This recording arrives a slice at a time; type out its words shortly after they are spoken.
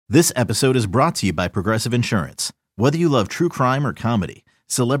This episode is brought to you by Progressive Insurance. Whether you love true crime or comedy,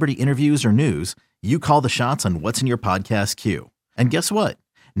 celebrity interviews or news, you call the shots on what's in your podcast queue. And guess what?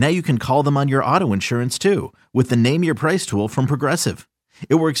 Now you can call them on your auto insurance too with the Name Your Price tool from Progressive.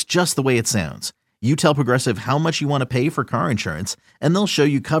 It works just the way it sounds. You tell Progressive how much you want to pay for car insurance, and they'll show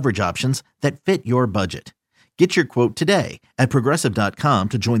you coverage options that fit your budget. Get your quote today at Progressive.com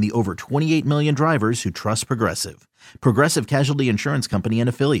to join the over 28 million drivers who trust Progressive. Progressive Casualty Insurance Company and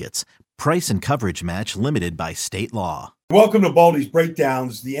Affiliates. Price and coverage match limited by state law. Welcome to Baldy's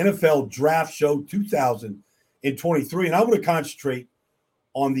Breakdowns, the NFL Draft Show 2023. And I want to concentrate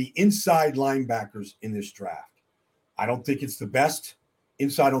on the inside linebackers in this draft. I don't think it's the best.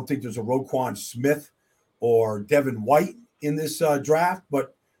 Inside, I don't think there's a Roquan Smith or Devin White in this draft,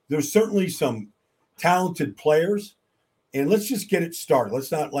 but there's certainly some talented players. And let's just get it started.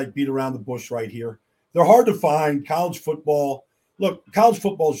 Let's not beat around the bush right here. They're hard to find. College football. Look, college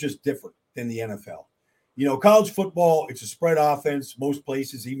football is just different than the NFL. You know, college football, it's a spread offense, most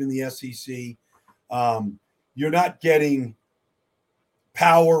places, even the SEC. You're not getting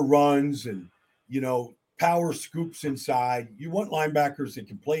power runs and, power scoops inside. You want linebackers that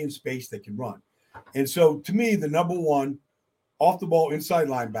can play in space, that can run. And so, to me, the number one off-the-ball inside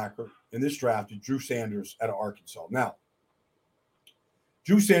linebacker in this draft is Drew Sanders out of Arkansas. Now,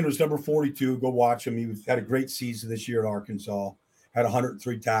 Drew Sanders, number 42, go watch him. He had a great season this year at Arkansas, had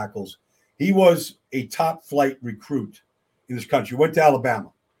 103 tackles. He was a top-flight recruit in this country. Went to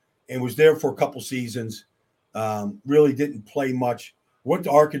Alabama and was there for a couple seasons. Really didn't play much. Went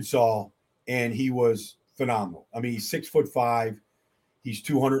to Arkansas, and he was phenomenal. I mean, he's 6'5", he's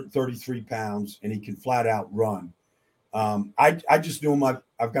 233 pounds, and he can flat-out run. I just knew him.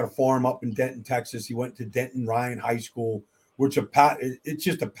 I've got a farm up in Denton, Texas. He went to Denton Ryan High School, which it's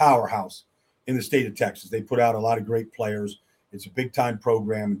just a powerhouse in the state of Texas. They put out a lot of great players. It's a big-time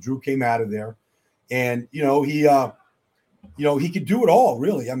program. And Drew came out of there. And, he could do it all,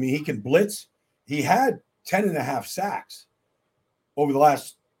 really. I mean, he can blitz. He had 10.5 sacks over the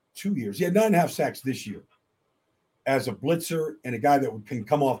last 2 years. He had 9.5 sacks this year as a blitzer and a guy that can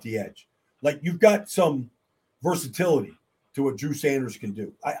come off the edge. You've got some versatility to what Drew Sanders can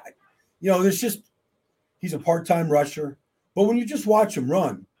do. He's a part-time rusher. But when you just watch him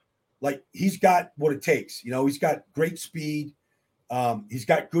run, he's got what it takes. He's got great speed. He's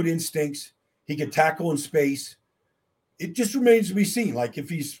got good instincts. He can tackle in space. It just remains to be seen. If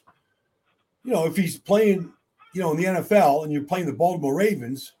he's playing, in the NFL and you're playing the Baltimore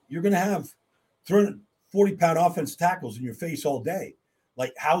Ravens, you're going to have 340-pound offensive tackles in your face all day.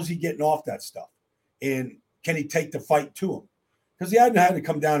 How's he getting off that stuff? And can he take the fight to him? Because he hadn't had to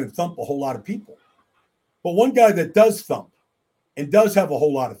come down and thump a whole lot of people. But one guy that does thump and does have a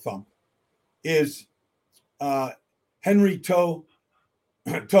whole lot of thump is Henry To'o.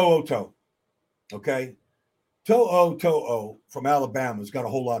 Okay? To'o from Alabama has got a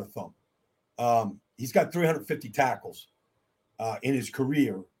whole lot of thump. He's got 350 tackles in his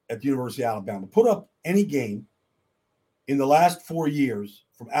career at the University of Alabama. Put up any game in the last 4 years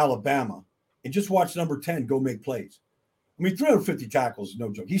from Alabama and just watch number 10 go make plays. I mean, 350 tackles is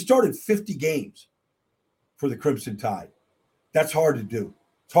no joke. He started 50 games for the Crimson Tide. That's hard to do.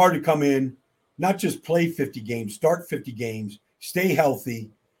 It's hard to come in, not just play 50 games, start 50 games, stay healthy,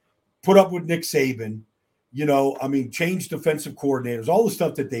 put up with Nick Saban, change defensive coordinators, all the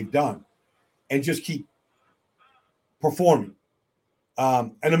stuff that they've done, and just keep performing.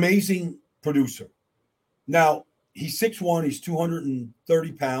 An amazing producer. Now, he's 6'1", he's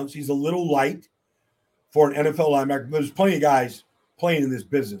 230 pounds. He's a little light for an NFL linebacker. There's plenty of guys playing in this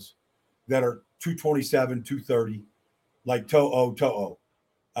business that are 227, 230, like To'o.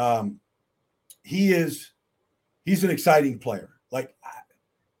 He's an exciting player.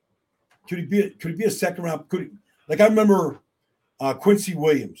 Could he be a second round? I remember Quincy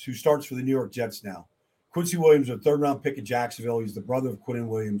Williams, who starts for the New York Jets now. Quincy Williams, a third round pick at Jacksonville. He's the brother of Quinnen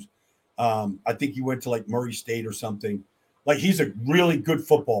Williams. I think he went to Murray State or something. He's a really good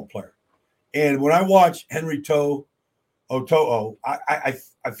football player. And when I watch Henry To'o, I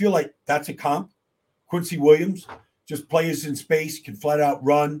feel like that's a comp. Quincy Williams just plays in space, can flat out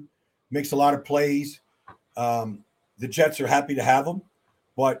run, makes a lot of plays. The Jets are happy to have him,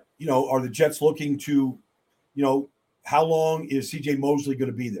 but are the Jets looking to, how long is C.J. Mosley going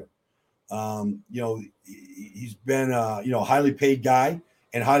to be there? He's been a highly paid guy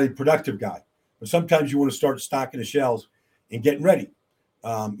and highly productive guy, but sometimes you want to start stocking the shelves and getting ready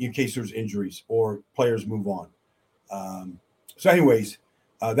in case there's injuries or players move on. So anyways,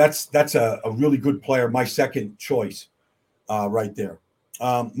 that's a really good player. My second choice right there.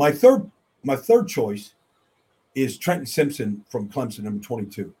 My third choice is Trenton Simpson from Clemson, number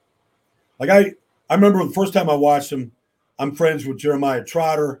 22. Like I remember the first time I watched him, I'm friends with Jeremiah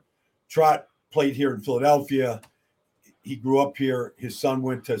Trotter. Trot played here in Philadelphia. He grew up here. His son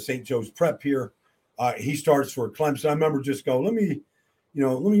went to St. Joe's Prep here. He starts for Clemson. I remember just go, let me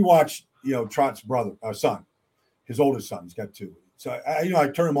watch, Trot's son, his oldest son. He's got two. So I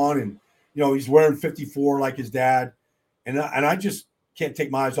turn him on, and he's wearing 54 like his dad, and I just can't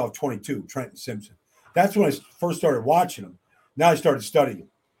take my eyes off 22, Trenton Simpson. That's when I first started watching him. Now I started studying him,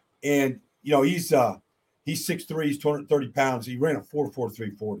 and he's 6'3", he's 230 pounds. He ran a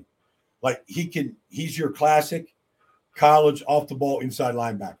 4.43 40. Like he's your classic college off the ball inside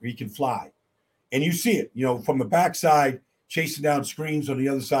linebacker. He can fly, and you see it, from the backside, chasing down screens on the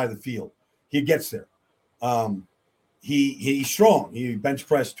other side of the field. He gets there. He's strong. He bench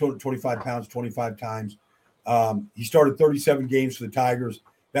pressed 225 pounds 25 times. He started 37 games for the Tigers.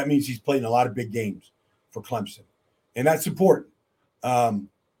 That means he's played in a lot of big games for Clemson, and that's important.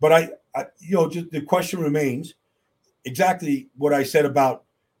 But I just the question remains exactly what I said about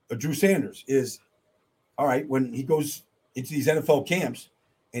Drew Sanders is, all right, when he goes into these NFL camps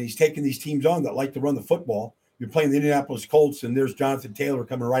and he's taking these teams on that like to run the football, you're playing the Indianapolis Colts and there's Jonathan Taylor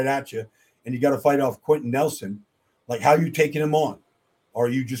coming right at you, and you got to fight off Quentin Nelson. Like, how are you taking him on? Are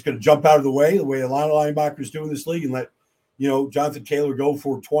you just going to jump out of the way a lot of linebackers do in this league and let, Jonathan Taylor go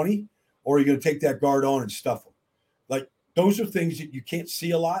for 20? Or are you going to take that guard on and stuff him? Like, those are things that you can't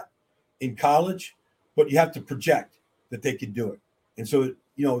see a lot in college, but you have to project that they can do it. And so,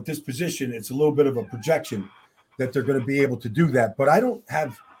 at this position, it's a little bit of a projection that they're going to be able to do that. But I don't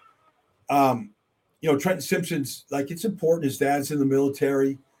have, Trenton Simpson's, like, it's important. His dad's in the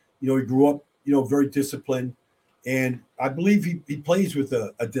military. He grew up, very disciplined. And I believe he plays with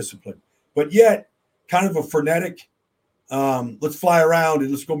a discipline, but yet kind of a frenetic, let's fly around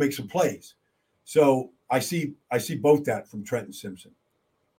and let's go make some plays. So I see both that from Trenton Simpson.